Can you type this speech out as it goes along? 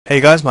Hey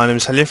guys, my name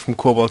is Hellier from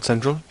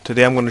Cobaltcentral.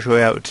 Today I'm going to show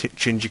you how to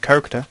change your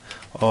character,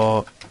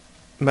 or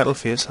metal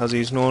face as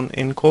he's known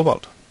in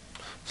Cobalt.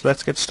 So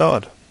let's get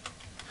started.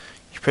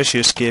 You press your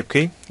escape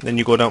key, then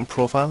you go down to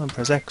profile and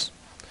press X.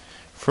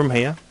 From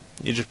here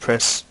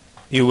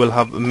you will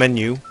have a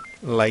menu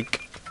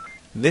like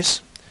this.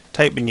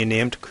 Type in your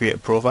name to create a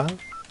profile.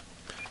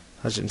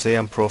 As you can see,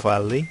 I'm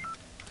Profile Lee.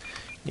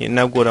 You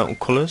now go down to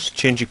colours,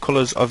 change your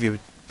colours of your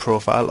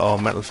profile or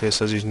metal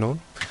face as he's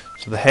known.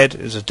 So the head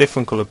is a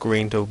different colour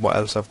green to what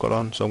else I've got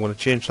on, so I'm going to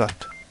change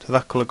that to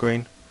that colour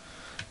green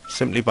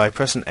simply by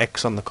pressing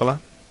X on the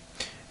colour.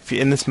 If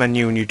you're in this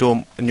menu and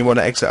you want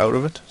to exit out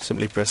of it,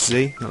 simply press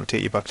Z and it'll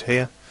take you back to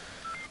here.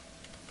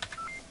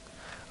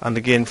 And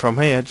again from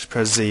here, just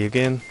press Z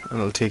again and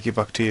it'll take you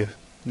back to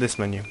this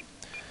menu.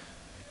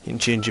 You can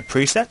change your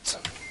presets,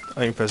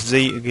 or you can press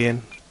Z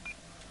again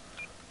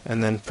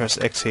and then press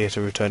X here to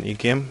return to your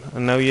game,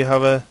 and now you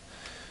have a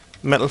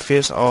metal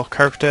face or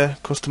character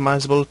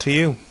customizable to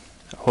you.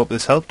 I hope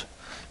this helped.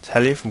 It's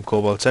Hellier from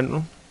Cobalt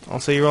Central. I'll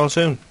see you all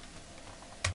soon.